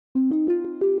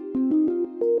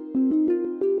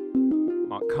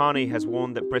Rouhani has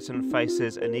warned that Britain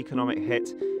faces an economic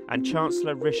hit, and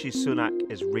Chancellor Rishi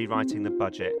Sunak is rewriting the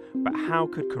budget. But how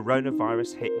could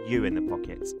coronavirus hit you in the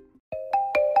pocket?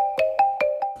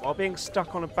 While being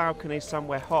stuck on a balcony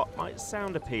somewhere hot might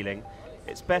sound appealing,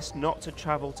 it's best not to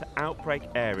travel to outbreak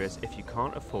areas if you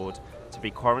can't afford to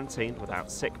be quarantined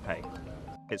without sick pay.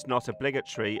 It's not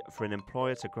obligatory for an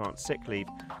employer to grant sick leave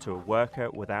to a worker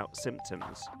without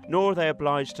symptoms, nor are they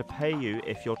obliged to pay you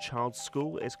if your child's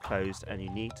school is closed and you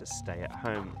need to stay at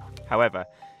home. However,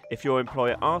 if your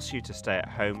employer asks you to stay at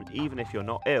home even if you're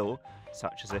not ill,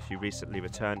 such as if you recently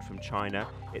returned from China,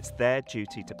 it's their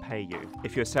duty to pay you.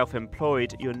 If you're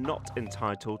self-employed, you're not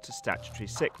entitled to statutory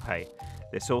sick pay.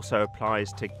 This also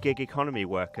applies to gig economy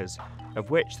workers, of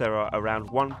which there are around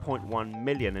 1.1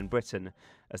 million in Britain,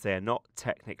 as they are not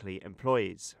technically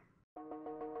employees.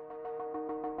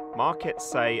 Markets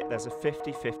say there's a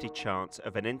 50-50 chance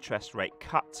of an interest rate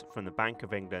cut from the Bank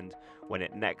of England when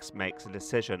it next makes a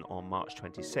decision on March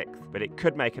 26th, but it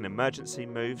could make an emergency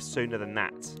move sooner than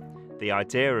that. The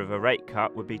idea of a rate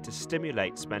cut would be to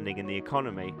stimulate spending in the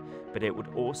economy, but it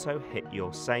would also hit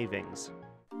your savings.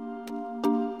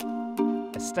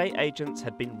 Estate agents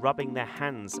had been rubbing their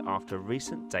hands after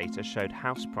recent data showed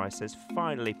house prices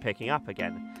finally picking up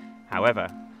again. However,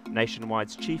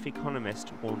 Nationwide's chief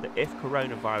economist warned that if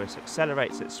coronavirus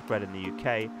accelerates its spread in the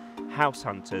UK, house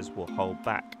hunters will hold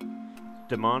back.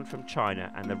 Demand from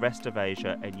China and the rest of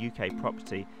Asia and UK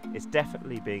property is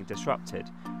definitely being disrupted,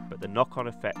 but the knock-on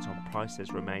effect on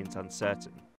prices remains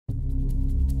uncertain.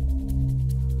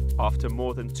 After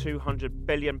more than £200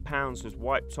 billion was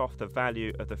wiped off the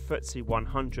value of the FTSE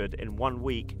 100 in 1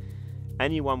 week,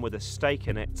 anyone with a stake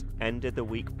in it ended the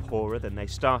week poorer than they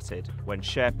started. When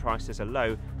share prices are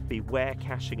low, beware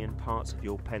cashing in parts of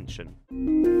your pension.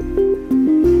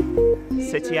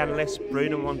 City analyst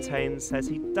Bruno Montaigne says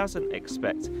he doesn't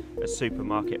expect a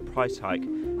supermarket price hike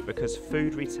because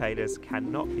food retailers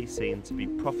cannot be seen to be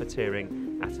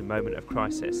profiteering at a moment of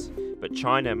crisis. But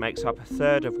China makes up a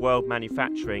third of world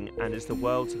manufacturing and is the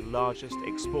world's largest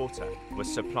exporter. With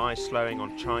supply slowing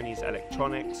on Chinese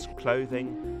electronics,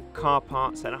 clothing, car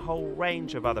parts and a whole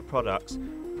range of other products,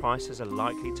 prices are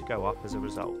likely to go up as a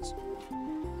result.